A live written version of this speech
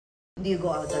Do you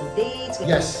go out on dates?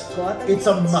 Yes, it's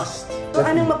a must. So,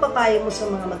 anong mapapayo mo sa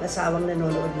mga mag-asawang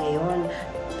nanonood ngayon?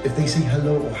 If they say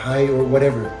hello or hi or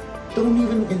whatever, don't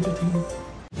even entertain it.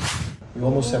 We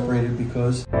almost separated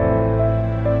because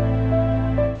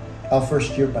our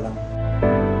first year pa lang.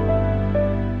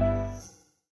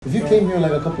 If you came here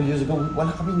like a couple years ago,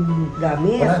 wala kaming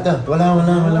gamit.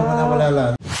 Wala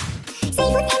lang.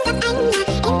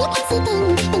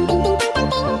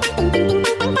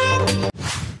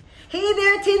 Hey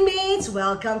there, TINGmates!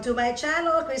 Welcome to my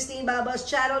channel,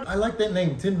 ChristineBabaosChannel. I like that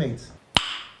name, TINGmates.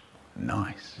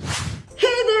 Nice.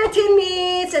 Hey there,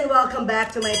 TINGmates! And welcome back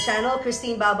to my channel,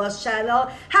 ChristineBabaosChannel.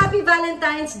 Happy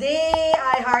Valentine's Day!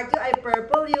 I heart you, I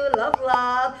purple you, love,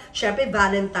 love. Syempre,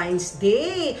 Valentine's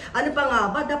Day. Ano pa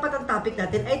nga ba? Dapat ang topic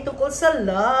natin ay tungkol sa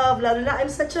love. Lalo na, I'm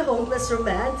such a hopeless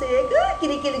romantic.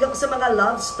 Kinikilig ako sa mga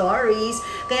love stories.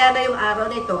 Kaya ngayong araw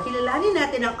na ito, kilalanin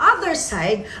natin ang other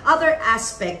side, other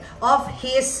aspect of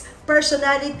his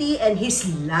personality and his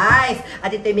life.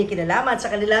 At ito may kinalaman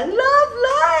sa kanilang love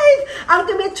life. Ang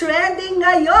trending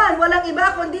ngayon, walang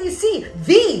iba kundi si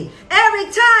Vday,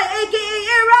 Eric aka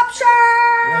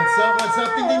Eruption! What's up? What's up?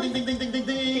 Ding ding ding ding ding ding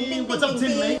ding. What's up,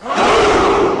 TINGmates?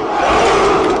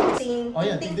 Oh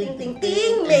yeah,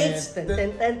 TINGmates.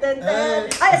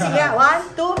 Ay, sige nga.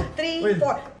 1, 2, 3,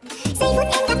 4.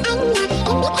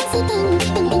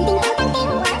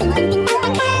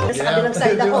 Sa kabilang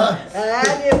side ako.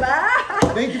 Diba?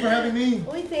 Thank you for having me.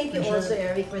 Uy, thank you also,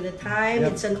 Eric, for the time.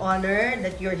 It's an honor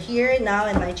that you're here now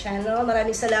in my channel.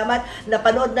 Maraming salamat.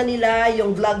 Napanood na nila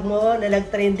yung vlog mo na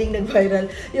nag-trending,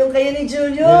 nag-viral. Yung kayo ni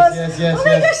Julius. Yes. Oh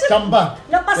my gosh, Chamba.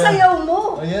 Napasayaw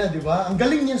mo. Oh yeah, di ba? Ang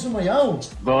galing niya sumayaw.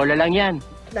 Bola lang yan.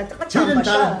 Nakachamba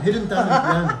siya. Hidden talent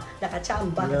yan.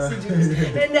 Nakachamba si Julius.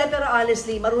 Hindi, pero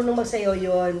honestly, marunong magsayaw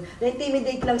yun.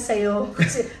 Na-intimidate lang sa'yo.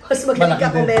 Kasi mas magaling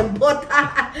ka kumembot.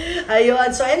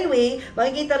 Ayun. So anyway,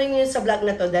 makikita rin yun sa vlog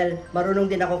na to dahil marunong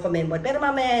din ako kumembot. Pero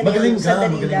mamaya, magaling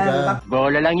ka.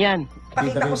 Bola lang yan.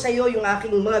 Pakita ko sa'yo yung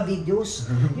aking mga videos.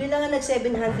 Yun lang ang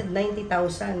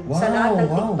nag-790,000 wow, sa lahat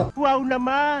ng TikTok. Wow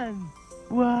naman!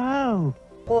 Wow!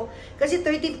 Kasi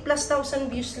 30 plus thousand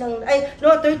views lang. Ay,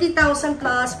 no, 30,000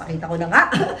 plus. Pakita ko na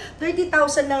nga.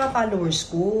 30,000 na nga followers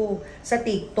ko sa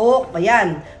TikTok.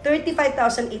 Ayan.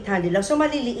 35,800 lang. So,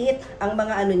 maliliit ang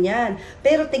mga ano niyan.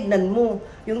 Pero tignan mo.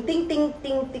 Yung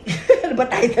ting-ting-ting-ting. Ano ba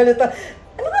title ito?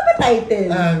 Ano nga ba title?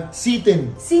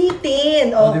 Sitin.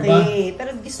 Sitin. Okay. Diba?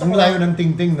 Pero gusto ko. Ang layo ng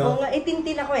ting-ting, no? Oo nga.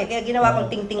 Tintin ako eh. Kaya ginawa kong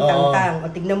ting-ting-tang-tang.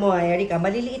 O, tignan mo, Erica.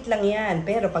 Maliliit lang yan.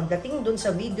 Pero pagdating dun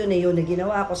sa video na yun na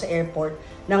ginawa ko sa airport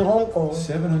ng Hong Kong.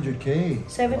 700K.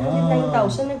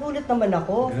 709,000. Nagulat naman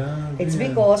ako. Grabe. It's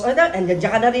because, andiyan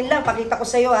ka na rin lang. Pakita ko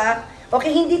sa'yo ha.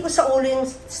 Okay, hindi ko sa ulo yung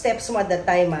steps mo at that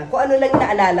time ha. Kung ano lang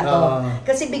naalala ko.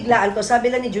 Kasi biglaan ko.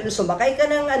 Sabi lang ni Julius, sumakay ka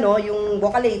ng yung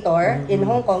vocalator in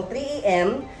Hong Kong, 3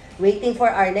 AM, waiting for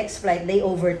our next flight,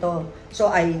 layover to. So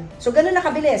ganun na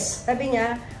kabilis. Sabi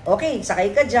niya, okay,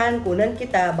 sakay ka dyan, kunan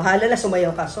kita, bahala na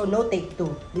sumayaw ka. So, no take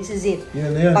 2. This is it.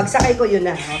 Yan. Pagsakay ko, yun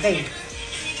na. Okay.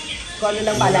 Kung ano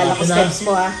lang paalala ko steps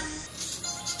mo ha.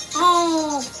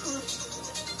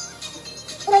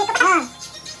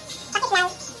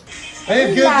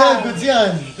 Hey, good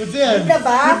yan. Good na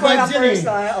ba? For a first,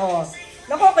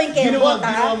 Naku, ko yung kembot,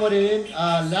 Ginawa mo rin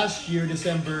last year,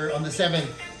 December, on the 7th.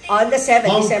 On the 7th,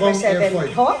 December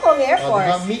 7th. Hong Kong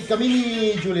Airport. Kami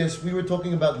ni Julius, we were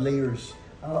talking about layers.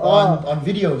 On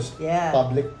videos. Yeah.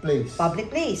 Public place. Public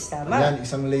place, tama. Yan,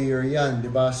 isang layer yan, di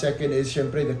ba? Second is,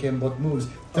 syempre, the kembot moves.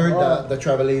 Third, the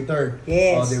travelator.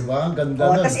 Yes. Di ba? Ganda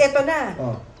na. Tapos eto na,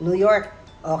 New York.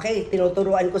 Okay,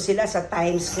 tinuturuan ko sila sa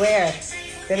Times Square.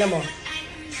 Tignan mo.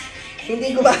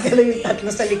 Hindi gumagalaw yung tatlo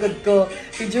sa likod ko.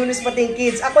 Si Julius pati yung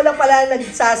kids. Ako lang pala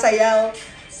nagsasayaw.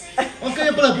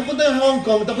 Kaya pala, pupunta yung Hong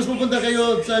Kong, tapos pupunta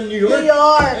kayo sa New York? New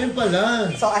York! Ayun pala.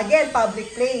 So again,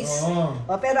 public place.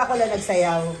 Pero ako lang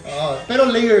nagsayaw. Pero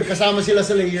layer, kasama sila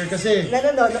sa layer kasi.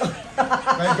 No.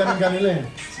 Kahit ganun lang.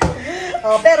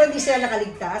 Pero hindi sila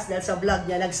nakaligtas dahil sa vlog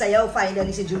niya, nagsayaw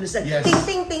finally si Julius. Yes.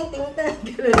 Ting.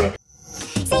 Ganun eh.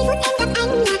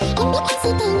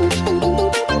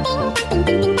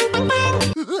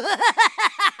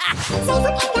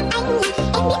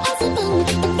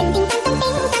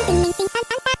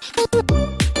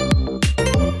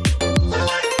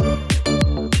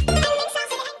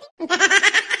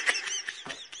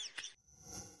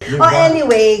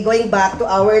 Anyway, going back to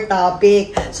our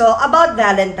topic. So, about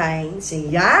Valentine's.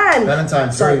 Yan.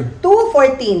 Valentine's, so,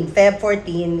 2/14, Feb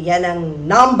 14, yan ang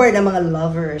number ng mga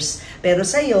lovers. Pero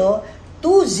sa'yo,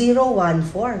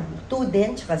 2014. 2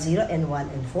 din, tsaka 0 and 1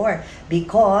 and 4.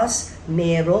 Because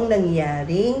merong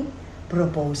nangyaring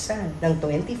proposal ng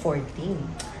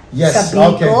 2014. Yes,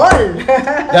 sa Bicol.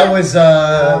 That was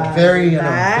very,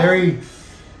 very.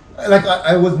 Like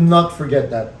I would not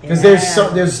forget that because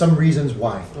there's some reasons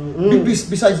why.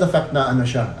 Besides the fact na ano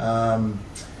siya,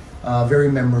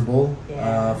 very memorable.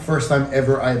 First time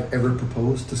ever I've ever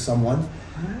proposed to someone,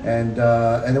 and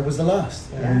it was the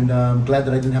last. And I'm glad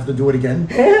that I didn't have to do it again.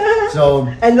 So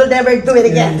and we'll never do it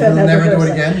again. We'll never do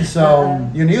it again. So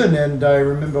yun. And I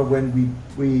remember when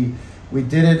we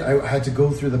did it. I had to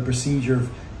go through the procedure of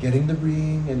getting the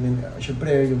ring, and then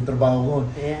syempre yung trabaho ko.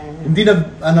 Hindi na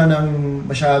nang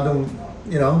masyadong,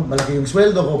 malaki yung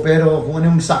sweldo ko, pero kung ano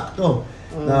yung sakto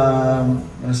na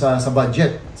sa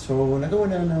budget. So nagawa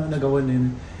na.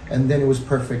 And then it was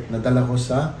perfect. Nadala ko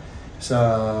sa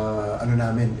ano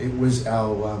namin. It was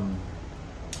our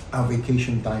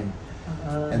vacation time.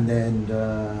 And then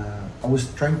I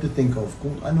was trying to think of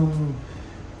kung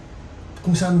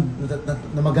saan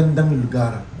na magandang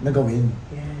lugar na gawin.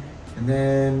 And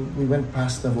then we went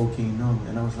past the volcano,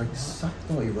 and I was like,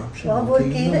 sakto, eruption. Wow,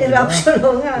 volcano, eruption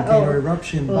nga. Volcano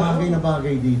eruption, bagay na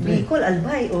bagay dito. Bicol,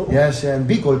 Albay, oo. Yes, and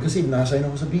Bicol, kasi nasa-sign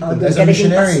ako sa Bicol. As a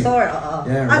missionary. Pastor, oo.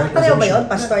 Yeah, right. Pareho ba yun?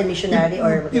 Pastor and missionary?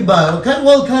 Or Iba,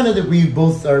 well, kind of that we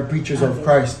both are preachers of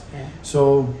Christ. Yeah.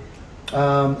 So,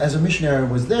 as a missionary, I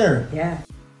was there. Yeah.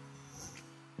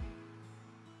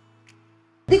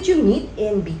 Did you meet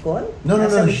in Bicol? No.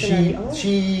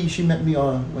 She met me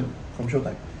from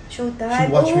Showtime. Showtime.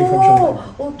 She watched me from Showtime.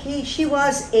 Okay. She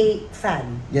was a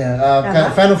fan. Yeah,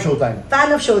 fan of Showtime.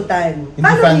 Fan of Showtime. Hindi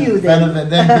Fan of you then. Fan of,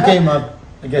 and then became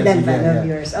then fan of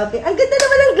yours. Okay. Ang ganda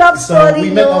naman ng love story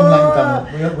we met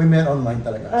online. We met online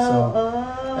talaga.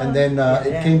 And then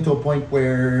it came to a point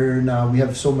where now we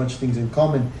have so much things in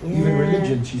common. Even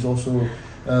religion. She's also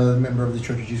a member of the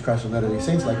Church of Jesus Christ of Latter-day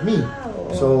Saints, like me.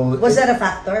 So was that a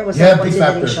factor? Was that a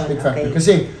consideration? Big factor.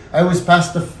 Kasi I was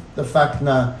past the fact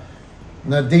na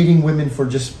dating women for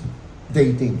just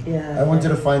dating. I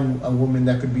wanted to find a woman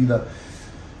that could be the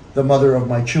mother of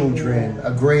my children,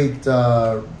 a great,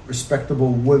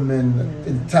 respectable woman,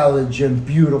 intelligent,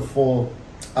 beautiful,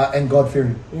 and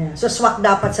God-fearing. So swak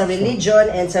dapat sa religion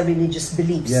and sa religious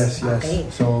beliefs. Yes. Okay.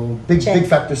 So big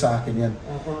factor sa akin yan.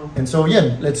 And so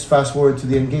let's fast forward to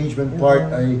the engagement part.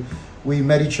 We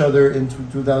met each other in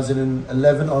 2011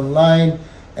 online,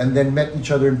 and then met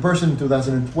each other in person in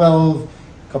 2012.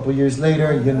 A couple years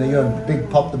later, yun,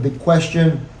 the big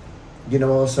question,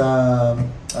 sa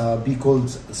Bicol,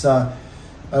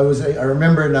 I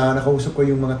remember na nakausap ko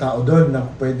yung mga tao doon na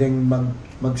pwedeng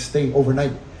mag-stay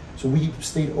overnight. So we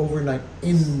stayed overnight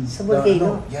in sa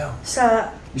volcano.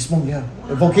 Sa mismong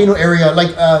the volcano area,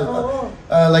 like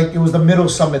it was the middle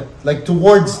summit, like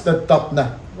towards the top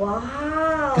na.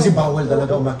 Wow. Kasi bawal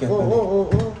talaga umakyat.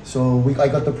 So I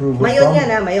got the approval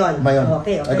Mayon.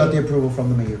 Okay. I got the approval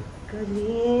from the mayor.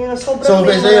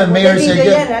 Sobrang mayor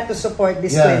said to support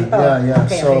this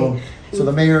Okay, so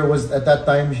the mayor was at that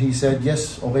time, he said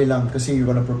yes, okay lang kasi you're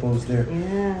gonna propose there.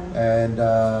 And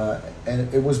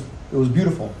it was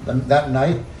beautiful. That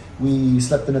night we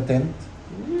slept in a tent,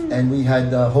 and we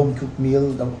had a home cooked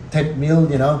meal, a tent meal,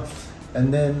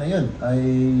 and then I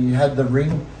had the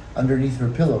ring underneath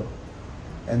her pillow.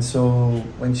 And so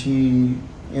when she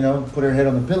put her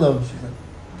head on the pillow, she's like,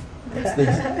 what's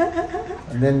this?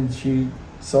 And then she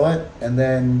saw it, and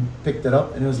then picked it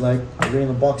up, and it was like a ring in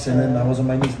the box, and then I was on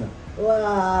my knees now.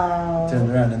 Wow. Turned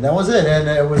around, and that was it, and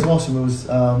it was awesome. It was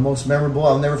most memorable.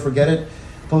 I'll never forget it.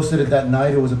 Posted it that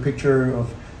night. It was a picture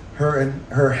of her and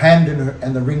her hand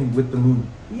and the ring with the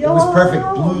moon. It was perfect,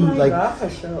 blue.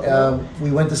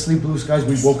 We went to sleep blue skies.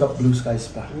 We woke up blue skies.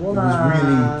 It was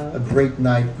really a great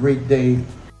night, great day.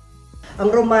 Ang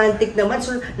romantic naman.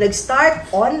 So,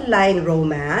 nag-start online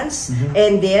romance,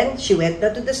 and then she went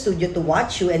na to the studio to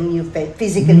watch you, and you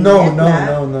physically met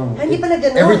na. No. Hindi pala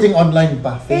ganun. Everything online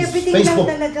pa. Everything Facebook,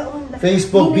 lang talaga online.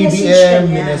 Facebook,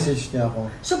 BBM, minessage niya ako.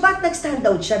 So, ba't nag-stand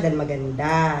out siya? Dahil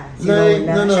maganda.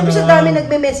 No. Siyempre sa dami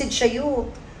nagme-message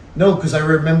sa'yo. No, because I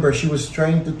remember she was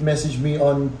trying to message me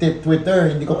on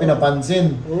Twitter. Hindi ko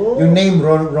pinapansin. Yung name,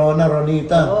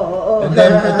 Ronita. And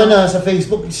then, ito na, sa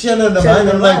Facebook, siya na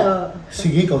naman. I'm like,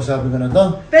 sige, kausapin ko na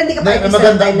to. Pero hindi ka pa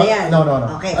isa time na yan? No.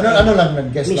 Okay. Ano lang,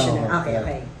 nag-guess lang ako.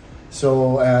 Okay.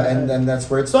 So, and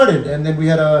that's where it started. And then we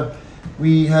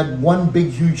had one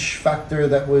big huge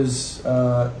factor that was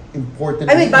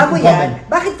important. Bago yan,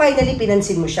 bakit finally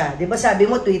pinansin mo siya? Di ba sabi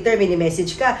mo, Twitter,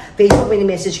 mini-message ka, Facebook,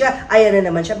 mini-message ka, ayan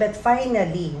na naman siya. But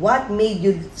finally, what made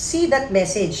you see that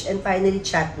message and finally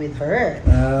chat with her?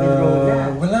 With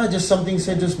Rona? Wala, just something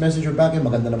said, just message her back,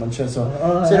 maganda naman siya. So,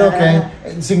 I said, okay,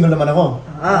 single naman ako.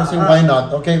 I said, why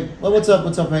not? Okay, well, what's up?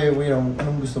 Hey,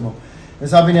 anong gusto mo? And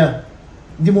sabi niya,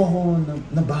 hindi mo ako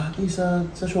nabati sa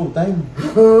Showtime.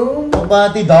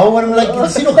 Nabati daw, I'm like,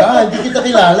 sino ka? Hindi kita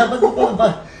kilala.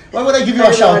 Why would I give you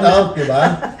a shout out, diba?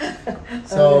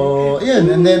 So, yun.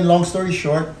 And then, long story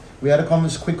short, we had a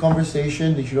quick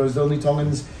conversation. She goes, the only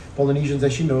Tongans, Polynesians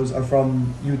that she knows are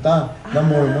from Utah, na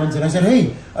Mormons. And I said,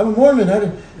 hey, I'm a Mormon.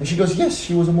 And she goes, yes,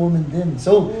 she was a Mormon then.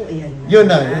 So, yun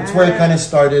na. It's where it kind of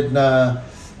started na,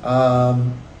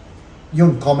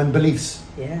 yung common beliefs.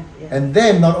 Yeah. And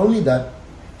then, not only that,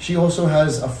 she also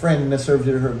has a friend that served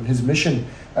his mission,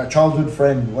 a childhood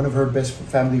friend, one of her best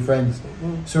family friends,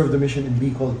 served the mission in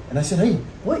Bicol. And I said, hey,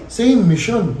 same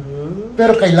mission.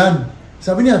 Pero kailan?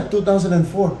 Sabi niya,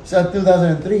 2004, sa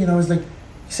 2003. And I was like,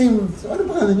 same, ano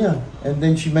pangalan niya? And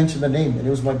then she mentioned the name, and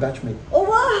it was my batchmate. Oh,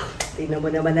 wow! Tingnan mo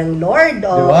naman ang Lord,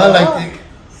 oh. Diba? Like,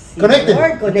 connected.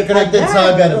 Lord, connected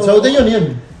sa agad. Oh. So, then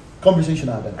yun. Conversation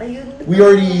agad. We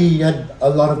already had a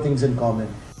lot of things in common.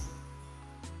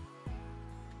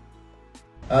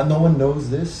 No one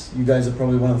knows this. You guys are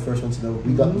probably one of the first ones to know.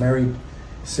 We got married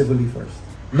civilly first.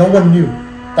 No one knew.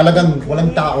 Talagang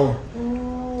walang tao.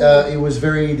 It was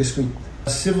very discreet.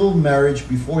 Civil marriage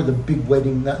before the big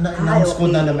wedding. Na-announce ko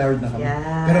na married na kami.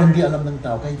 Yeah. Pero hindi alam ng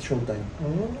tao, kahit Showtime.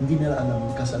 Hindi nila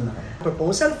alam kasal na kami.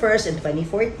 Proposal first in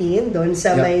 2014, doon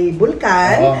sa may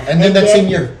Bulkan. And then that same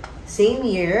year. Same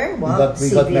year, we got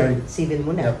married. Civil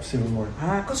muna. Yep, civil more.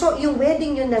 So yung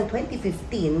wedding yun ng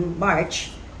 2015,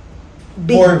 March,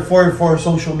 for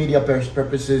social media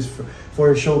purposes,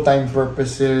 for Showtime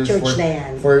purposes, church na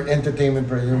yan. For entertainment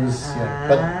purposes,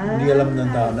 But hindi alam ng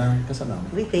tao na kasal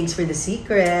namin. Thanks for the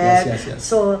secret. Yes.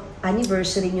 So,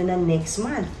 anniversary nyo na next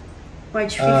month.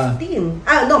 March 15.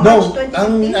 March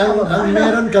 2015. Ang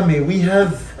meron kami, we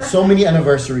have so many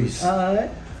anniversaries.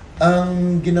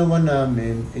 Ang ginawa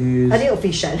namin is... Ano yung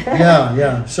official?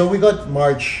 yeah. So we got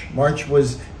March. March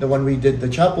was the one we did the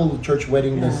chapel church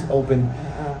wedding that's open.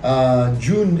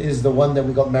 June is the one that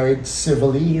we got married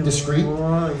civilly, discreet.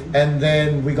 And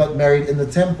then we got married in the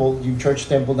temple, yung church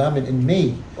temple namin, in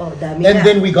May. And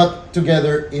then we got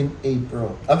together in in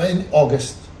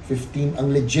August 15.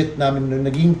 Ang legit namin nung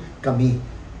naging kami.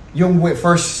 Yung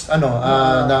first, we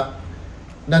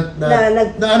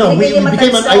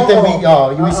became an item.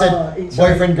 We said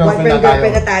boyfriend,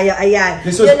 girlfriend na tayo. Ayan.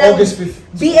 This was August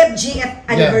 15. BFGF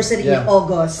anniversary in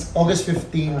August. August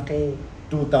 15,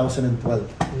 2012.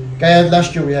 Kaya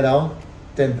last year we had our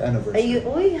 10th anniversary.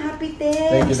 Happy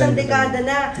 10! Isang dekada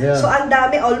na. Yeah. So ang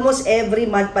dami, almost every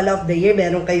month pala of the year,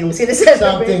 meron kayong sineselebrate.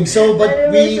 Something. So,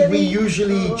 but we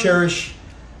usually cherish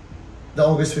the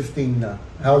August 15 na.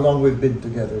 How long we've been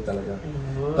together talaga.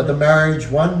 But the marriage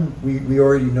one, we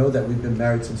already know that we've been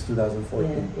married since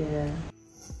 2014. Yeah.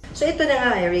 So ito na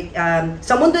nga, Eric,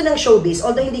 sa mundo ng showbiz,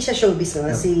 although hindi siya showbiz,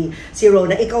 si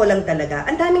Rona, ikaw lang talaga,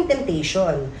 ang daming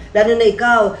temptation. Lalo na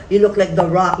ikaw, you look like The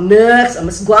Rock. Next,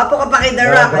 mas gwapo ka pa kay The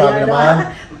Rock.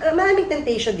 Maraming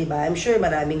temptation, di ba? I'm sure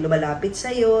maraming lumalapit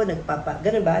sa'yo,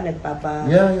 ganun ba?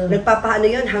 Nagpapaano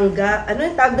yun, ano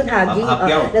yung tawag doon, hagi?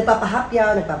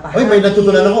 Nagpapahapyaw. Oy, may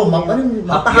natutunan ako.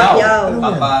 Mapahapyaw.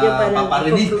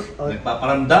 Paparinig.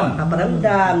 Nagpaparamdam.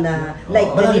 Paparamdam na,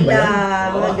 like Manila,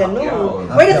 mga ganun.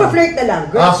 Or nagpa-flirt na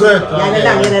lang. Flirt. Yan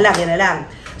na lang.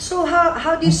 So,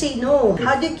 how do you say no?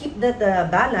 How do you keep that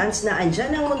balance na andyan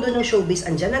ang mundo ng showbiz,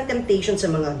 andyan ang temptation sa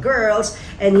mga girls,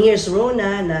 and here's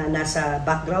Rona na nasa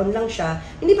background lang siya,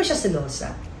 hindi pa siya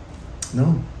selosa?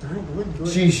 No. Good.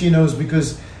 She knows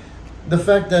because the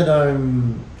fact that I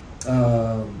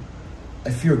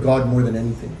fear God more than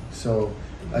anything. So,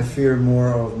 I fear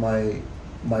more of my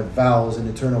vows and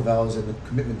eternal vows and the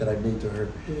commitment that I made to her.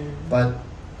 Yeah. But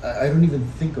I don't even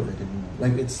think of it anymore.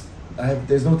 Like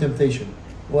there's no temptation.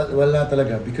 Wala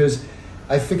talaga, because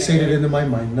I fixated into my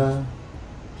mind na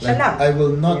I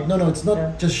will not. No, it's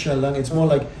not just siya lang. It's more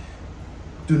like,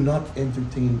 do not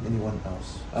entertain anyone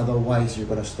else. Otherwise,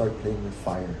 you're gonna start playing with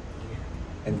fire,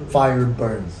 and fire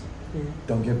burns.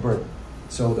 Don't get burnt.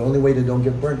 So the only way to don't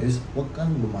get burnt is wag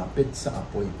kang lumapit sa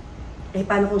apoy.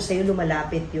 Paano kung sa'yo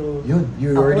lumalapit yung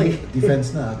you already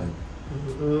defense na agad.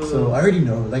 So I already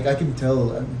know. Like I can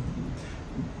tell.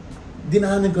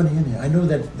 Dinaanan ko na yun. I know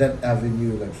that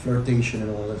avenue, like flirtation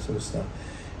and all that sort of stuff.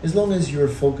 As long as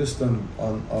you're focused on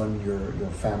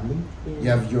your family, you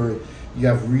have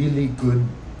really good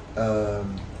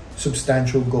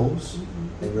substantial goals,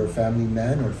 and you're a family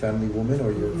man or family woman,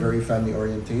 or you're very family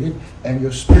orientated, and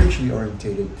you're spiritually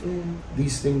orientated.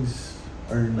 These things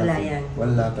are nothing.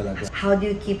 Wala talaga. How do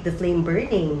you keep the flame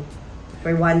burning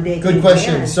for one day? Good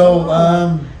question. So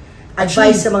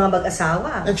advice sa mga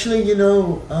mag-asawa. Actually,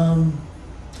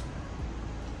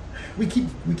 we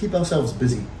keep ourselves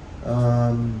busy.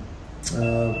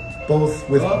 both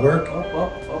with work.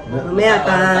 Mamaya,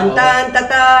 tan,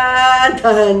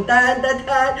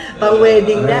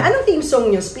 pang-wedding na. Anong theme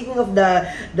song nyo? Speaking of the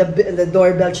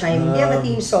doorbell chiming, do you have a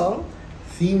theme song?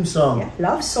 Theme song? Yeah,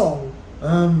 love song.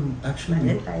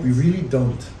 Actually, we really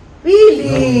don't.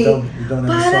 Really? No, we don't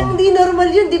have Parang di normal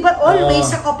yun, di ba? Always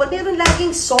sa couple, meron laging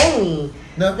song eh.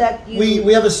 No, that you...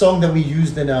 we have a song that we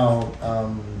used in our...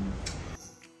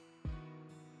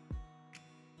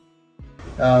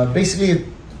 basically,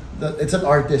 it's an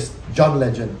artist, John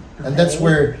Legend. And that's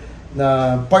where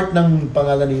part ng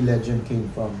pangalan ni Legend came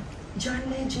from. John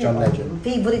Legend. John Legend.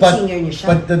 Favorite singer niyo siya.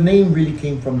 But the name really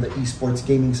came from the esports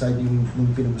gaming side yung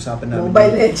pinag-usapan namin.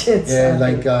 Mobile Legends. Yeah,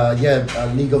 like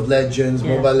League of Legends,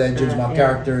 Mobile Legends, mga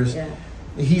characters. Yeah.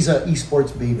 He's an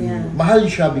esports baby. Yeah. Mahal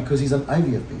siya because he's an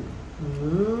IVF baby.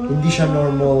 Hindi siya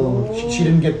normal. She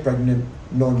didn't get pregnant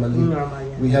normally.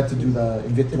 We had to do the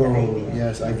in vitro,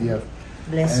 IVF.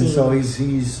 Blessing. And so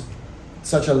he's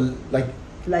such a like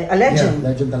a legend.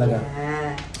 Yeah, legend talaga.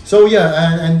 Yeah. So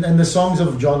and the songs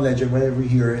of John Legend, whenever we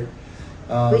hear it,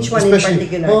 which one in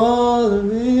particular? All of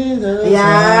me,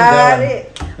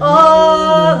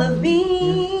 all of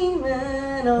me,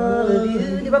 man, all of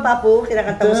you. Di ba, Papu?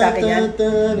 Kinakanta mo sa akin yan.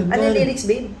 Ano yung lyrics,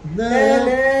 babe?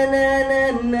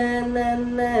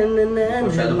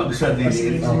 Masyado kami sa lyrics.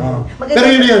 Pero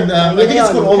yun, I think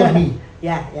it's called All of Me.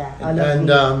 Yeah. And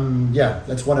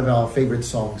that's one of our favorite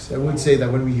songs. I would say that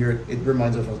when we hear it, it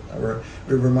reminds us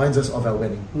of our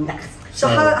wedding. So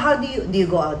how do you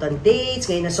go out on dates?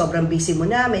 Ngayon na sobrang busy mo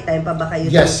na, may time pa ba kayo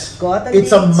to go out on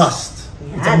dates? It's a must.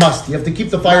 Yeah. It's a must. You have to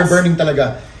keep the fire burning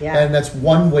talaga. Yeah. And that's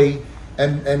one way.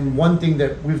 And one thing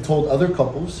that we've told other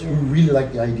couples who really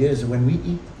like the idea is that when we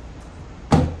eat,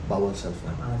 bawal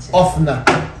cellphone. Off na.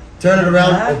 Turn it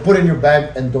around or put it in your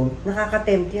bag and don't.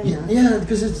 Nakaka-tempt yan, yeah,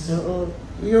 because it's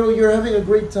you're having a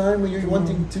great time and you're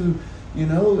wanting to,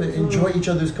 enjoy each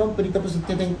other's company. Tapos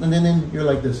and then you're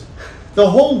like this. The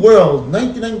whole world,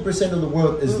 99% of the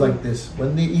world is like this.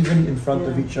 When they even in front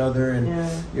of each other and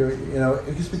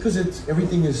it's because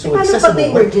everything is so accessible. Paano pag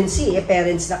may emergency?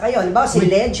 Parents na kayo. Halimbawa si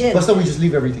Legend. Basta we just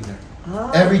leave everything there.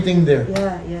 Everything there.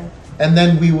 Yeah. And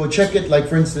then we will check it. Like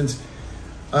for instance.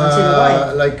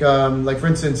 Like for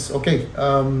instance,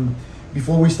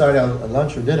 before we start our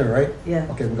lunch or dinner, right? Yeah.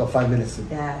 Okay, we got 5 minutes to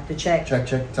check.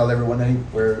 Tell everyone that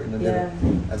we're in the dinner,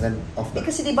 and then off.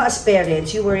 Kasi di ba as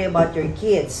parents, you worry about your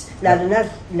kids. Lalo na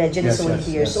Legend is only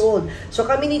 2 years old. So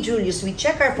kami ni Julius, we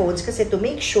check our phones kasi to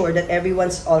make sure that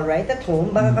everyone's all right at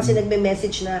home. Baka kasi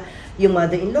nagme-message na yung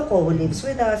mother-in-law ko who lives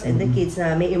with us and the kids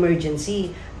na may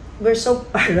emergency. We're so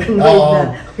paranoid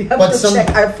na we have to check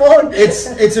our phone.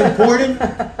 It's important,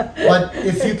 but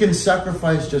if you can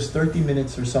sacrifice just 30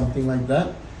 minutes or something like that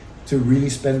to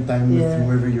really spend time with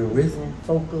whoever you're with,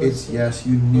 focus.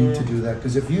 You need to do that.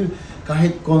 Because if you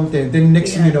kahit content, then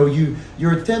next thing you know,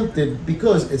 you're tempted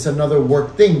because it's another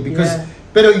work thing. Because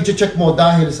pero i-check mo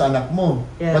dahil sa anak mo.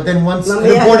 But then once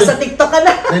important, sa TikTok ka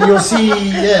na. then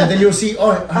you'll see,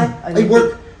 I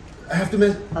work. I have to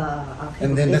miss,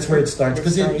 and then that's where it starts.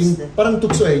 Because parang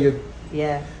tukso you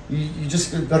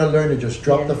just gotta learn to just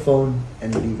drop the phone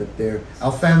and leave it there.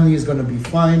 Our family is gonna be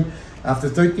fine.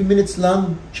 After 30 minutes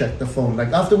lang, check the phone.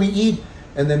 Like after we eat,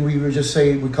 and then we will just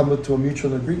say, we come to a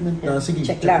mutual agreement. Sige,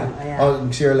 check lang.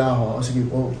 Magsira lang ako. Sige,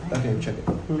 okay, check it.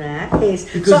 Nice.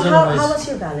 So how was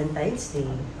your Valentine's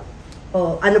Day?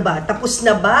 Ano ba? Tapos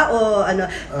na ba? O ano?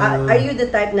 Are you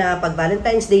the type na pag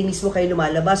Valentine's Day mismo kayo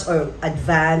lumalabas or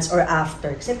advance or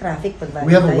after? Kasi traffic pag Valentine's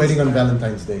Day. We have a wedding on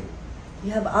Valentine's Day.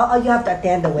 You have to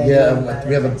attend the wedding. Yeah,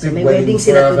 we have a big wedding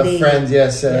for our friends.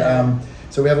 Yes.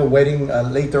 So we have a wedding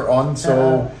later on.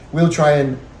 So we'll try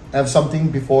and have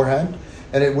something beforehand.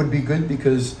 And it would be good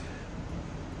because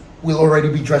we'll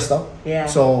already be dressed up. Yeah.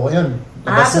 So, ayun.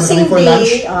 Labas so kami same for day.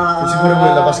 lunch. Siguro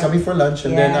labas kami for lunch,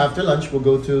 and then after lunch we'll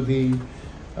go to the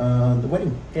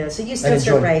wedding. Yeah, so you still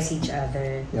surprise each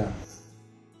other. Yeah.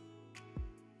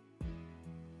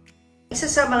 Isa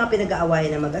sa mga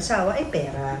pinag-aawayan ng mag-asawa ay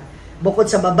pera.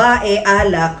 Bukod sa babae,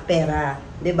 alak, pera.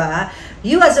 'Di ba?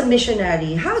 You as a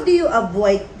missionary, how do you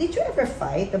avoid? Did you ever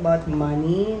fight about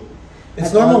money?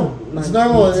 It's normal. It's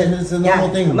normal, and it's a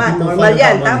normal thing. Normal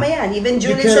yan. Tama yan. Even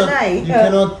Julius and I.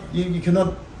 You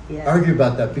cannot argue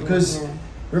about that because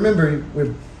remember,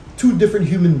 we're two different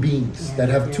human beings that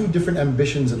have two different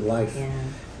ambitions in life,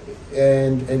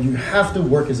 and you have to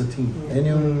work as a team. And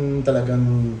yung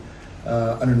talagang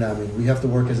ano namin, we have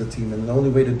to work as a team, and the only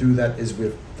way to do that is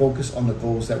with focus on the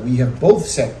goals that we have both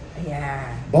set.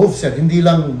 Both set. Hindi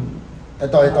lang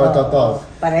ito.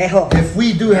 Pareho. If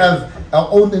we do have our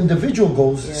own individual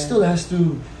goals, it still has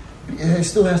to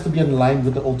be in line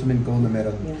with the ultimate goal na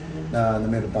meron. na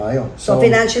meron tayo. So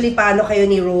financially, paano kayo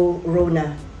ni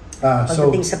Rona?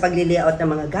 Pagdating sa pagli-layout ng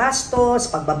mga gastos,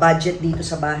 pagbabudget dito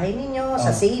sa bahay ninyo, sa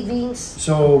savings?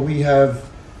 So we have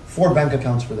 4 bank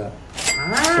accounts for that.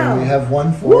 So we have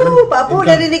one for... Woo! Papo,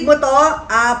 narinig mo to?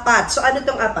 Apat. So ano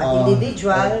tong apat?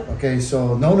 Individual? Okay,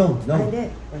 so no. Hindi.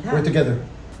 Wala. We're together.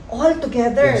 All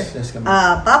together? Yes, kami.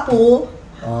 Papu,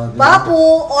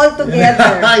 all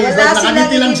together. Wala silang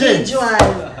individual.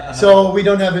 So we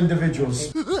don't have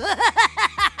individuals.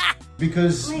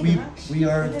 Because we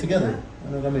are together.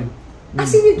 Ano kami?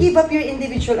 As in, you give up your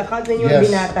individual account when you were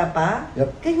binata pa? Yep.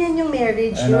 Ganyan yung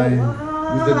marriage and yun.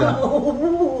 We did that.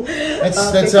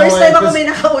 That's First time ako may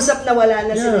nakausap na wala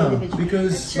na sila individual.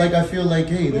 Because like I feel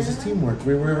like, hey, this is teamwork.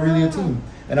 We're really a team.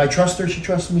 And I trust her, she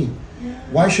trusts me.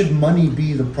 Why should money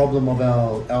be the problem of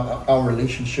our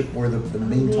relationship or the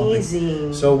main topic?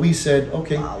 So we said,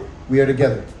 okay, we are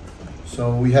together.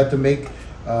 So we had to make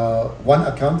one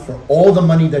account for all the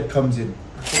money that comes in.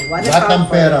 Okay, one account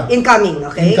for incoming,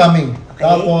 okay? Incoming. Okay.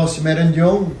 Tapos meron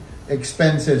yung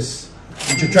expenses.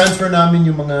 I-transfer namin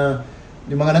yung mga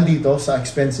nandito sa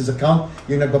expenses account,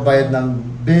 yung nagbabayad ng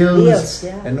bills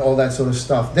and all that sort of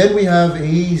stuff. Then we have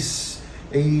a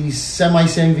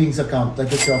semi-savings account, like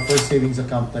it's a first savings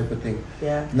account type of thing.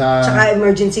 Yeah. Tsaka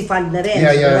emergency fund na rin.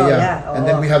 Yeah. And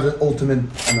then we have the ultimate,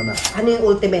 Ano yung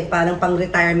ultimate? Parang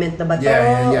pang-retirement na ba to?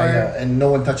 Yeah. And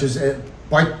no one touches it.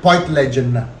 Part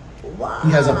legend na. Wow.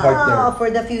 He has a part there. For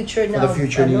the future now. For the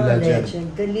future ni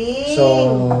legend. Galing.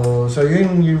 So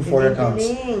yung 4 accounts.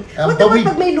 What about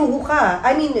pag may luho ka?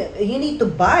 I mean, you need to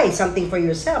buy something for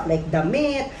yourself, like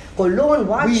damit, cologne,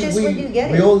 watches. Where do you get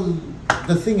it?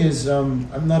 The thing is, I'm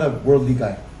not a worldly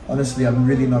guy. Honestly, I'm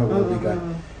really not a worldly guy.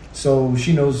 So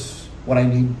she knows what I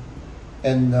need.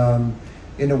 And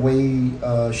in a way,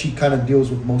 she kind of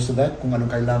deals with most of that. Kung anong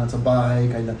kailangan sa bahay,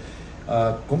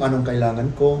 kung anong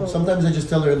kailangan ko. Sometimes I just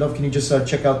tell her, love, can you just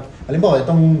check out, halimbawa,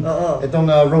 itong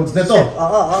roads na to.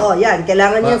 Yan.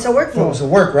 Kailangan yan sa work mo. Sa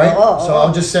work, right? So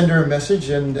I'll just send her a message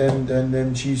and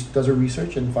then she does her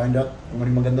research and find out kung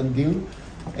anong magandang deal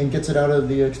and gets it out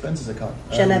of the expenses account.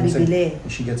 Siya na bibili.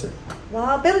 She gets it.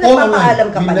 Wow, pero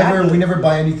nagpapaalam ka pa We never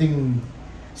buy anything.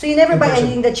 So you never buy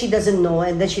anything that she doesn't know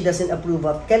and that she doesn't approve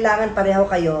of. Kailangan pareho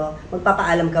kayo,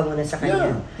 magpapaalam ka muna sa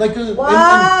kanya. Like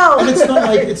wow! And it's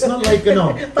not like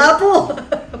Papo.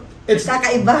 It's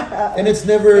kakaiba. And it's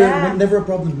never a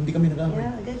problem. Hindi kami nag-away.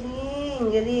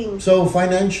 Galing. So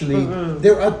financially,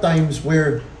 there are times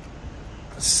where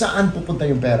saan pupunta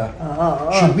yung pera?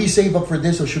 Should we save up for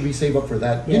this or should we save up for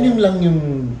that? Yun lang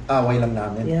yung away lang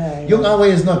namin. Yung away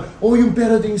is not, yung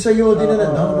pera din sa'yo.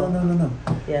 No.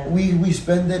 We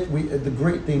spend it. The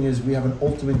great thing is we have an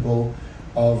ultimate goal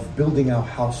of building our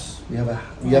house. We have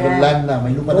a land na.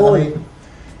 May lupa na kami.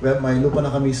 May lupa na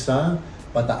kami sa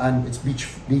Bataan. It's beach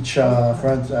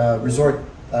front resort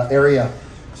area.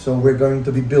 So we're going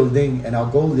to be building, and our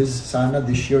goal is sana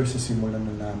this year sisimulan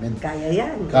na namin. Kaya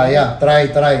yan. Kaya, try.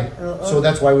 So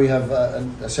that's why we have a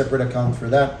separate account for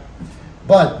that.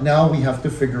 But now we have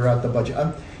to figure out the budget.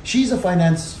 She's a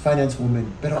finance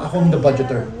woman, pero ako ang the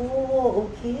budgeter.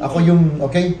 Okay. Ako yung,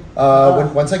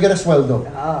 once I get a sweldo,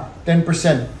 10%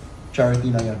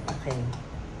 charity na yan. Okay.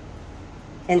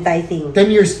 And tithing. 10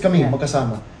 years kami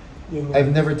magkasama. I've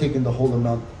never taken the whole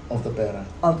amount of the pera.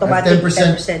 Automatic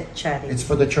 10% charity. It's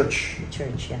for the church.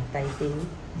 Tithing.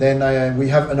 Then we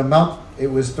have an amount. It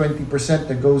was 20%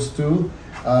 that goes to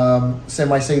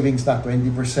semi-savings, not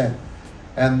 20%.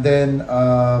 And then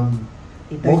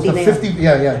most of 50,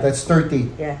 that's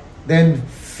 30. Then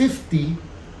 50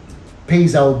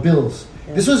 pays our bills.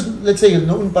 This was, let's say,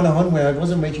 noong panahon where I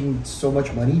wasn't making so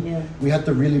much money. We had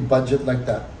to really budget like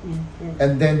that.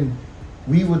 And then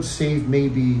we would save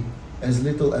maybe as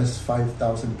little as 5,000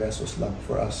 pesos lang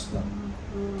for us.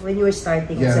 When you were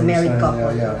starting as a married couple.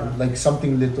 Like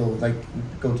something little, like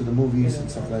go to the movies and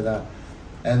stuff like that.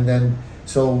 And then,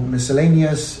 so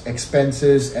miscellaneous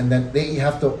expenses, and then they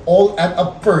have to all add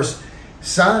up first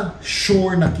sa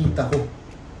sure nakita ko.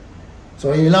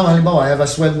 So yun lang, halimbawa, I have a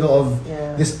sweldo of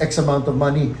this X amount of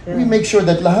money. We make sure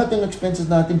that lahat ng expenses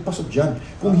natin pasok dyan.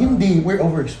 Kung hindi, we're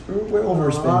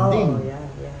overspending.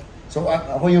 So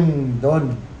ako yung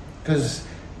doon. Because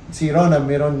si Rona,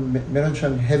 meron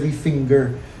siyang heavy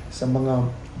finger sa mga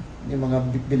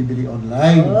bili-bili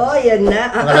online. Yan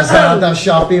na. Mga Lazada,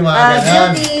 Shopee, mga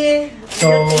ganyan. So,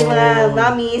 mga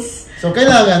mommies. So,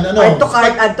 kailangan, add to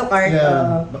cart.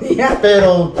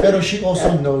 Pero she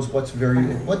also knows what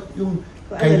yung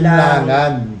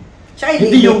kailangan.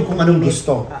 Hindi yung kung anong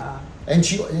gusto. And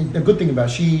the good thing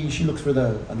about she looks for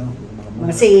the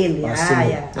mga sale.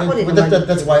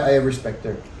 That's why I respect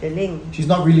her. Galing. She's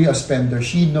not really a spender.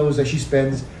 She knows that she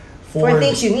spends For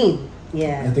things you need.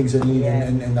 Yeah. The things you need.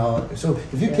 And so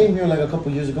if you came here like a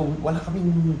couple years ago, wala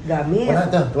kaming gamit.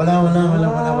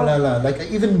 Wala. Like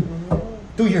even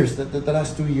 2 years, the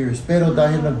last 2 years. Pero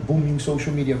dahil nag-boom yung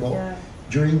social media ko,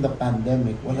 during the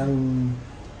pandemic, walang,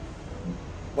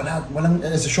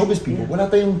 as a showbiz people, wala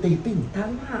tayong taping.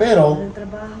 Tama. Pero, walang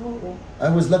trabaho.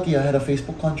 I was lucky, I had a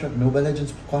Facebook contract, Mobile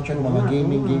Legends contract, mga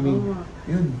gaming.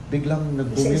 Yun, biglang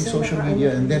nag-boom yung social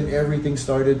media, and then everything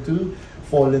started to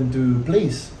fall into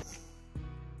place.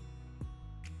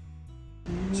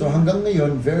 So hanggang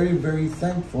ngayon, very, very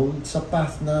thankful sa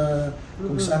path na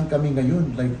kung saan kami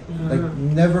ngayon. Like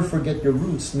never forget your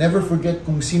roots. Never forget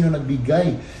kung sino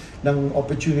nagbigay ng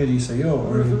opportunity sa'yo.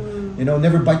 Or, you know,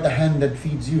 never bite the hand that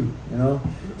feeds you. You know?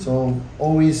 So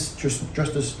always just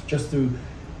to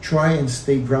try and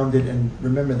stay grounded and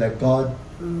remember that God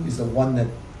is the one that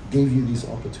gave you these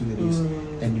opportunities.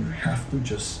 And you have to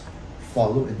just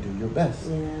follow and do your best.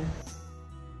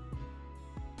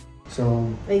 So,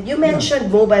 you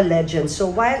mentioned Mobile Legends.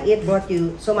 So while it brought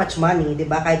you so much money, di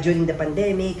ba, kahit during the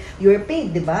pandemic, you were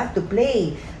paid, di ba, to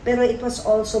play. Pero it was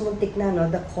also muntik na, no,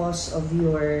 the cause of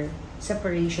your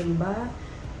separation ba?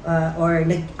 Or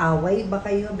nag-away ba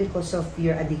kayo because of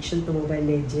your addiction to Mobile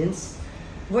Legends?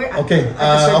 Okay,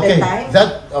 at a certain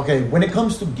time? When it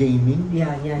comes to gaming,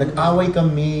 nag-away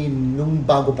kami nung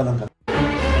bago pa lang kami.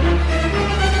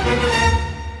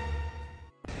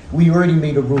 We already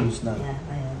made the rules na.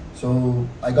 So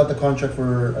I got the contract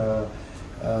for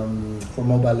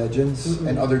Mobile Legends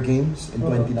and other games in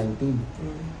 2019.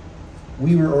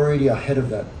 We were already ahead of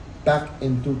that. Back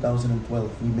in 2012,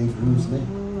 we made rules na.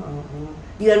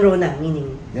 You and Rona,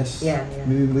 meaning? Yes.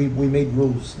 We made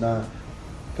rules na.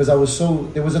 Because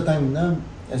there was a time na,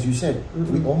 as you said,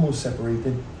 we almost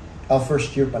separated. Our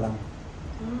first year pa lang.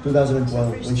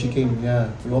 2012, when she came,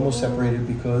 we almost separated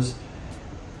because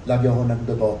lagi ako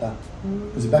nagdo-Dota.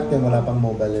 Kasi back then, wala pang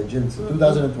Mobile Legends. In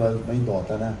 2012, may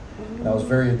Dota na. And I was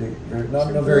very addicted.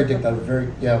 Not very addicted,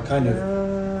 kind of.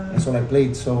 And so I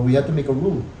played. So we had to make a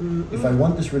rule. If I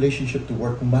want this relationship to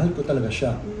work, kung mahal ko talaga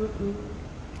siya,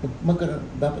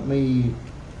 dapat may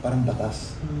parang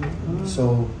batas.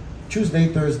 So, Tuesday,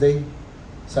 Thursday,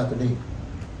 Saturday,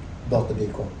 Dota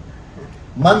day ko.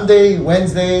 Monday,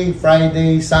 Wednesday,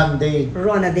 Friday, Sunday,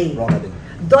 Rona day.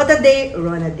 Dota Day,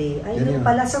 Rona Day. Ay, yun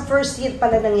pala, sa first year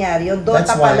pala nangyari yun.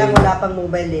 Dota pa lang, wala pang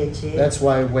Mobile Legends. That's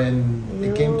why when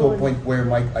it came to a point where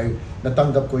I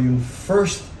natanggap ko yung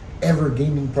first ever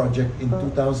gaming project in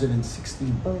 2016.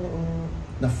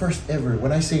 Na first ever. When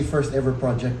I say first ever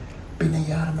project,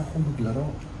 pinayaran ako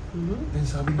maglaro. Then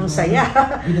sabi ni Rona, saya.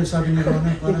 Sabi ni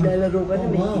Rona, parang, naglalaro ka na,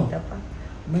 may kita pa.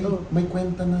 May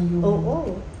kwenta na yung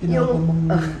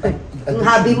yung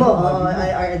hobby mo,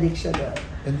 our addiction.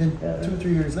 And then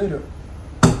 2-3 years later,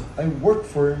 I worked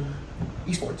for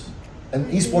esports. And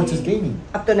esports is gaming.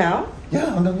 Up to now? Yeah,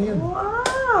 hanggang ngayon.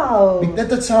 Wow!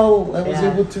 That's how I was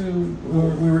able to,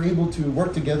 we were able to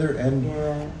work together and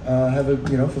have a,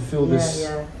 fulfill this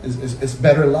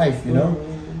better life, you know?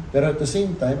 But at the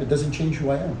same time, it doesn't change who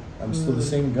I am. I'm still the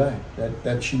same guy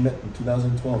that she met in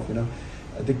 2012, you know?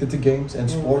 Addicted to games and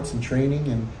sports and training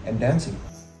and dancing.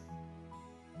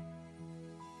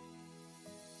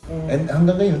 And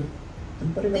hanggang ngayon,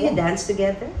 do you dance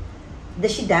together?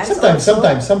 Does she dance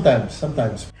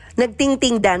Sometimes.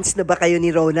 Nagting-ting dance na ba kayo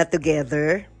ni Rona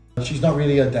together? She's not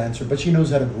really a dancer, but she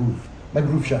knows how to groove.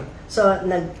 Mag-groove siya. So,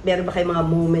 meron ba kayo mga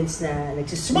moments na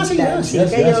nagsisweet dancing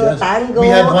yes, kayo? Yes. Tango? We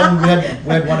had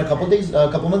one a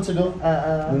couple months ago.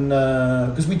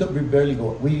 Because we barely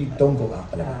go. We don't go out.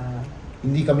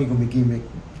 Hindi kami gumigimik.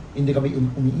 Hindi kami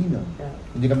umiinom.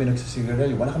 Hindi kami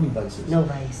nagsisigarilyo. Wala kami vices. No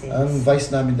vices. Ang vice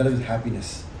namin talaga is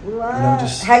happiness. Wow.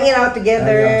 Just hanging out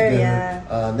together.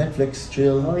 Netflix,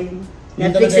 chill.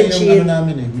 Netflix and chill.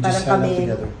 We just hang out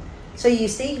together. So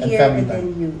you stay here and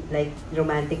then you, like,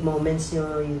 romantic moments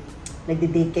nyo, you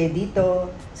nagde-date kayo dito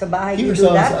sa bahay. You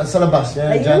do that? Sa labas.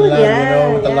 Diyan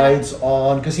lang, with the lights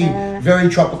on. Kasi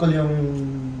very tropical yung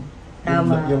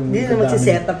tama. Hindi na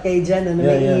magsiset up kayo dyan,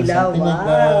 may ilaw. Something like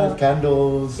that,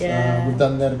 candles. We've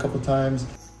done that a couple times.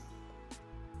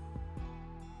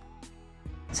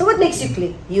 So what makes you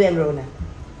click, you and Rona?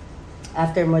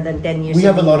 After more than 10 years? We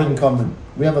have a lot in common.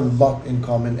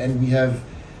 And we have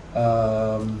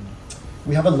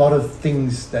a lot of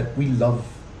things that we love.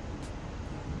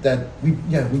 That we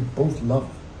both love.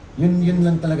 Yun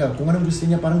lang talaga. Kung anong gusto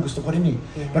niya, parang gusto ko rin eh.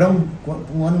 Parang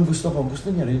kung anong gusto ko,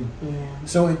 gusto niya rin.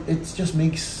 So it just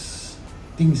makes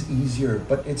things easier.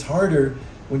 But it's harder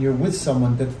when you're with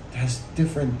someone that has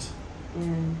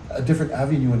a different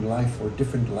avenue in life or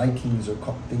different likings or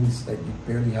things that you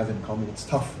barely have in common. It's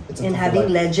tough. And having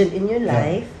legend in your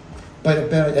life,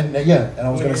 and I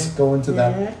was going to go into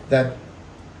that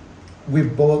we're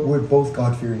both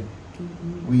God-fearing.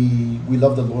 We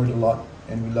love the Lord a lot,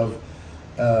 and we love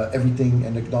everything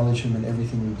and acknowledge Him in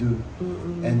everything we do,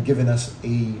 and given us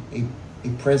a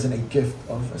present, a gift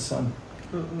of a son,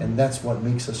 and that's what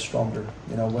makes us stronger.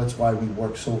 You know, that's why we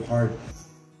work so hard.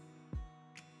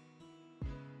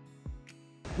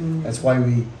 That's why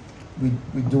we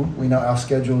now our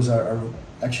schedules are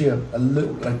actually a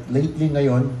little like lately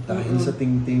ngayon dahil sa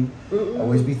ting.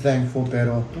 Always be thankful,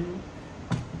 pero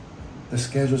the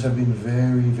schedules have been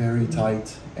very, very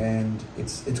tight, and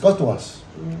it's got to us.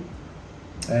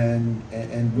 And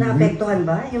naapektuhan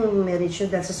ba yung marriage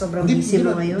dahil sa sobrang busy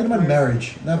mo ngayon? Hindi naman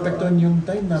marriage. Naapektuhan yung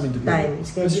time namin together.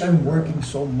 Because I'm working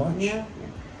so much.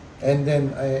 And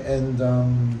then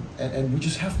and we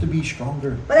just have to be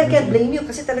stronger. But I can't blame you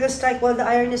kasi talaga strike while the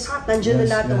iron is hot. Nandiyan na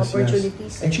lahat ng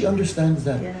opportunities. And she understands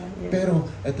that. Pero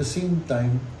at the same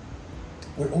time,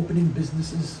 we're opening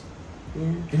businesses.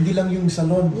 Hindi lang yung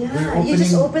salon. You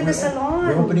just opened the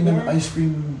salon. We're opening an ice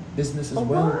cream business as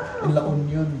well in La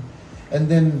Union. And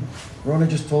then Rona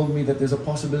just told me that there's a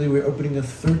possibility we're opening a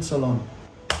third salon.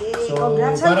 So,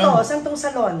 congrats. Saan tong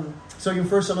salon? So yung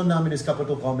first salon namin is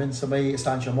Capital Commons sa may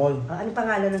Estancia Mall. Ano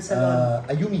pangalan ng salon?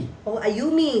 Ayumi. Oh,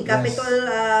 Ayumi.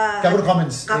 Capital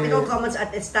Commons. Capital Commons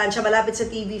at Estancia, malapit sa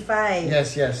TV5.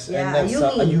 Yes. And that's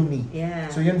Ayumi.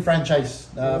 So yun franchise.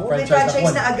 May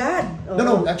franchise na agad.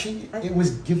 No, actually, it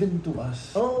was given to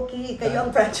us. Oh, okay. Kayo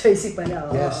ang franchisee pala.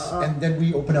 Yes, and then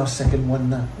we open our second one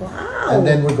na. Wow! And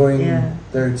then we're going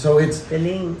third. So it's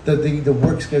the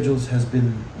work schedules has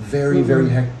been very, very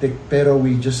hectic. Pero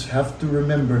we just have to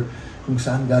remember kung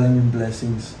saan galing yung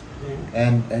blessings,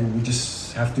 and we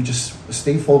just have to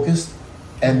stay focused,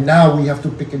 and now we have to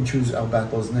pick and choose our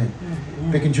battles na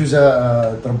pick and choose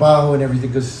trabaho and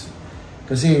everything,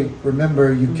 kasi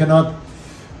remember, you cannot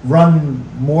run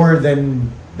more than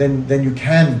you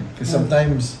can, because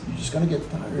sometimes you're just gonna get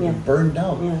tired and burned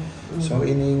out. So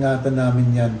iniingatan namin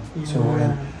yan.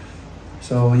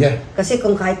 So yeah. Kasi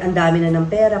kung kahit ang dami na ng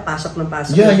pera, pasok ng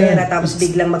pera, tapos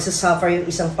biglang magsasuffer yung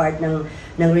isang part ng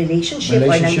relationship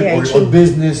or ng marriage, or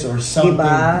business or something.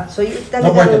 Diba? So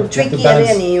talagang tricky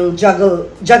yan yung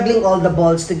juggling all the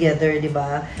balls together,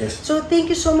 diba? Yes. So thank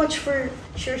you so much for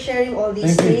sharing all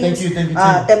these things. Thank you.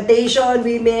 Temptation,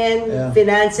 women,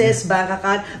 finances, bank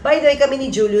account. By the way, kami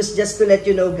ni Julius, just to let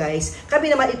you know guys,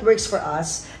 kami naman, it works for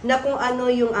us na kung ano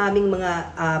yung aming mga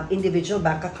individual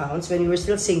bank accounts when we were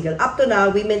still single. Up to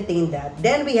now, we maintain that.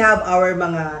 Then we have our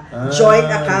mga joint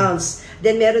accounts.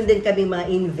 Then meron din kami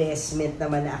mga investment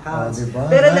naman na accounts. Diba?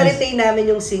 Pero na-retain namin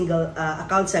yung single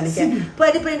accounts namin. Kaya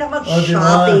pwede pa rin ako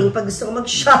mag-shopping pag gusto ko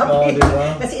mag-shopping.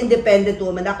 Kasi independent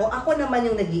woman ako. Ako naman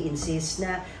yung nag-i-insist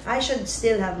na I should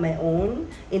still have my own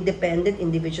independent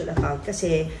individual account.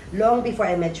 Kasi long before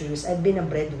I met Julius, I've been a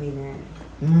breadwinner.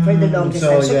 For the longest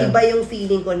time. So, iba yung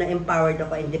feeling ko na empowered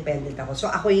ako, independent ako. So,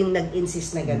 ako yung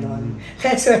nag-insist na gano'n.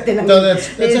 Kaya swerte lang. So, that's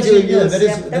actually good.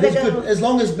 That is good. As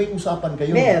long as may usapan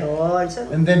kayo. Meron. So,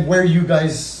 and then where you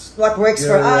guys... What works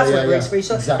for us, what works for you.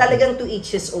 So, talagang to each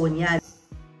his own yan.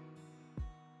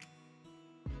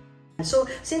 So,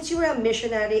 since you were a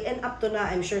missionary, and up to now,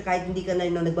 I'm sure kahit hindi ka na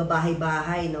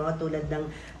nagbabahay-bahay, no, tulad ng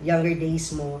younger days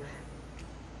mo,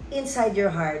 inside your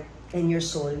heart, and your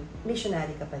soul,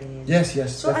 missionary ka pa rin. Yes,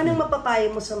 so, definitely. Anong mapapayo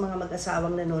mo sa mga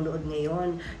mag-asawang nanonood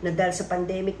ngayon na dahil sa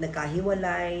pandemic,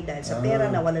 nagkahiwalay, dahil sa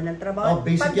pera, nawalan ng trabaho?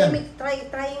 Pandemic,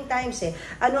 trying times eh.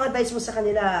 Anong advice mo sa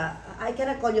kanila? I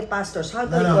cannot call you pastors. How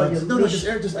do I call you? Just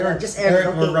Eric.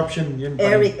 Eric Eruption.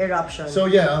 Eric Eruption.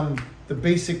 So yeah, the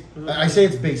basic, I say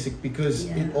it's basic because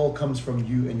it all comes from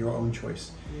you and your own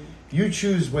choice. You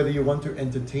choose whether you want to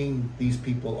entertain these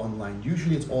people online.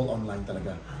 Usually it's all online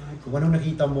talaga. Kung anong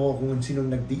nakita mo, kung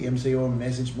sinong nag-DM sa'yo,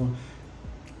 message mo,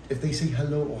 if they say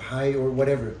hello or hi or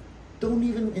whatever, don't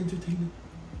even entertain it.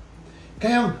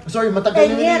 Kaya, sorry,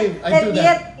 matagal na yun. And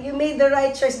yet, you made the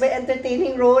right choice by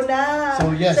entertaining Rona.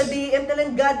 So yes. Sa DM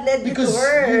talagang God led you to because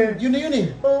her. Yun eh.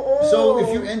 So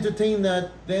if you entertain that,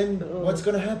 then what's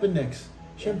gonna happen next?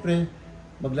 Siyempre,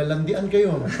 maglalandian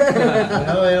kayo.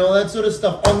 And all that sort of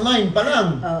stuff. Online pa lang.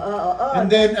 And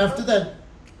then after that,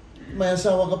 may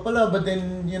asawa ka pala, but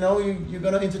then, you're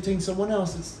gonna entertain someone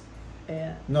else.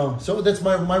 No. So that's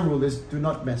my rule is do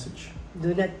not message.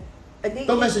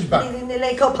 Don't message back. Hindi nila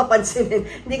ikaw papansinin.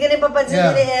 Hindi ka rin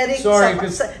papansinin ni Eric. Sorry.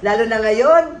 Lalo na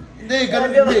ngayon. Hindi,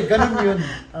 ganun yun.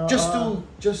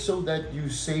 Just so that you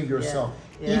save yourself.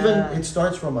 Even it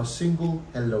starts from a single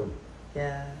hello.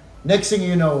 Next thing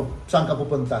you know, saan ka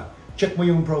pupunta? Check mo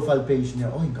yung profile page niya.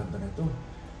 Oh, yung ganda na ito.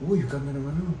 Uy, ganda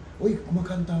naman. Uy,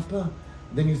 kumakanta pa.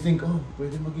 then you think, oh,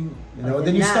 pwede maging, you know, Oh,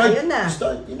 then you na, start, ayun na.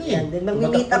 tumatak Then pa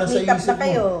magmi-meet na sa up na isip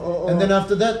kayo. mo. Oo. And then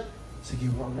after that, sige,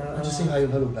 I'll just say hi,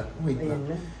 hello back. Wait lang.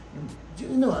 na.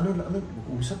 You know, ano,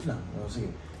 mag-uusap lang. Oh,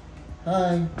 sige.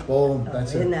 Hi, boom,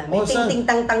 that's it. Ayun na. May Oh, saan-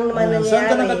 ting-ting-tang-tang naman nangyayari. Saan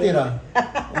ka nakatira?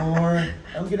 Or,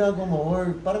 ang ginagawa mo,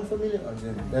 or parang familiar. Oh,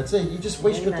 that's it. You just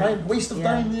waste your time. Waste of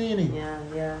time.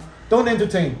 Yeah. Don't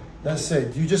entertain. That's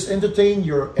it. You just entertain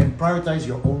and prioritize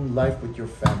your own life with your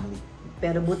family.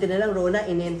 Pero buti na lang, Rona,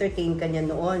 in-entertain ka niya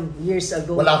noon, years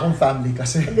ago. Wala akong family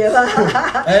kasi. Di ba?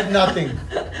 I had nothing.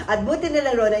 At buti na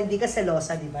lang, Rona, hindi ka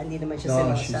selosa, di ba? Hindi naman siya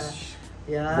selosa. She's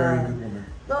Yeah. very good woman.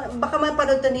 No, baka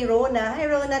mapanood to ni Rona. Hi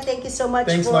Rona, thank you so much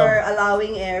Thanks, for love.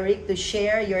 allowing Eric to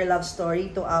share your love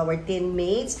story to our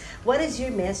TINGmates. What is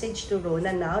your message to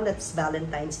Rona now that's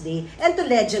Valentine's Day? And to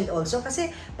Legend also.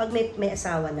 Kasi pag may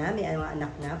asawa na, may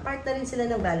anak na, part na rin sila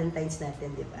ng Valentine's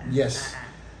natin, di ba? Yes.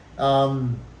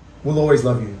 We'll always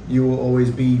love you. You will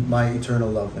always be my eternal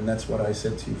love. And that's what I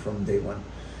said to you from day one.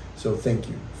 So thank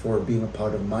you for being a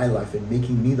part of my life and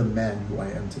making me the man who I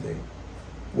am today.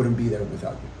 Wouldn't be there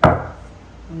without you.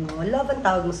 No, love ang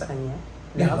tawag mo sa kanya?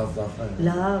 Yeah, love.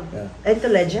 Love. Yeah. And to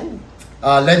Legend?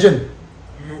 Legend.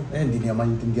 Yan. Hindi niya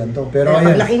maintindihan to. Pero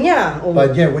paglaki niya. Oh.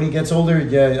 But yeah, when he gets older,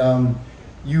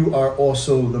 you are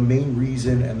also the main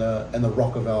reason and the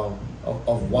rock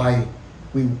of why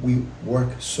we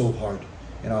work so hard.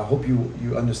 And I hope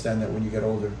you understand that when you get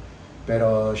older.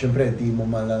 Pero syempre, di mo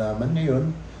malalaman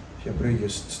ngayon. Syempre, you're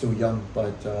still young,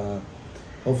 but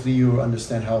hopefully you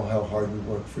understand how hard we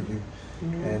work for you.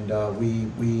 And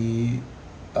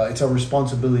it's our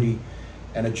responsibility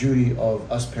and a duty of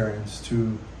us parents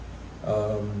to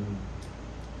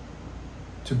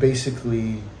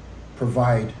basically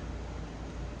provide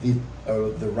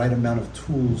the right amount of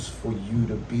tools for you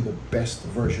to be the best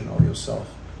version of yourself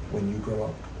when you grow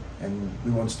up. And we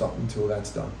won't stop until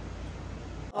that's done.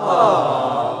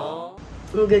 Aww.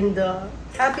 Ang ganda.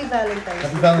 Happy Valentine's.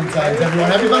 Happy Valentine's, everyone.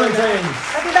 Happy Valentine's.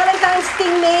 Happy Valentine's,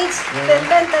 TINGmates.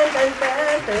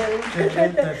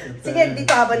 Sige,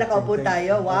 dito habang nakaupo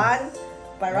tayo. One.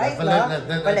 Pa-right, left.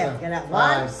 Pa-left. Yan na.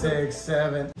 1, 5,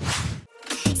 6, 7.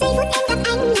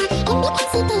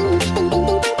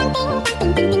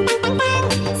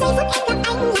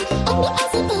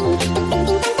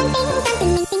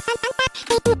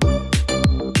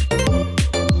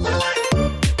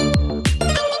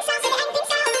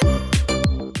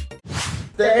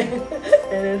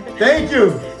 Thank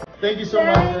you. Thank you so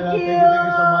much. Thank you so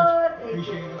much.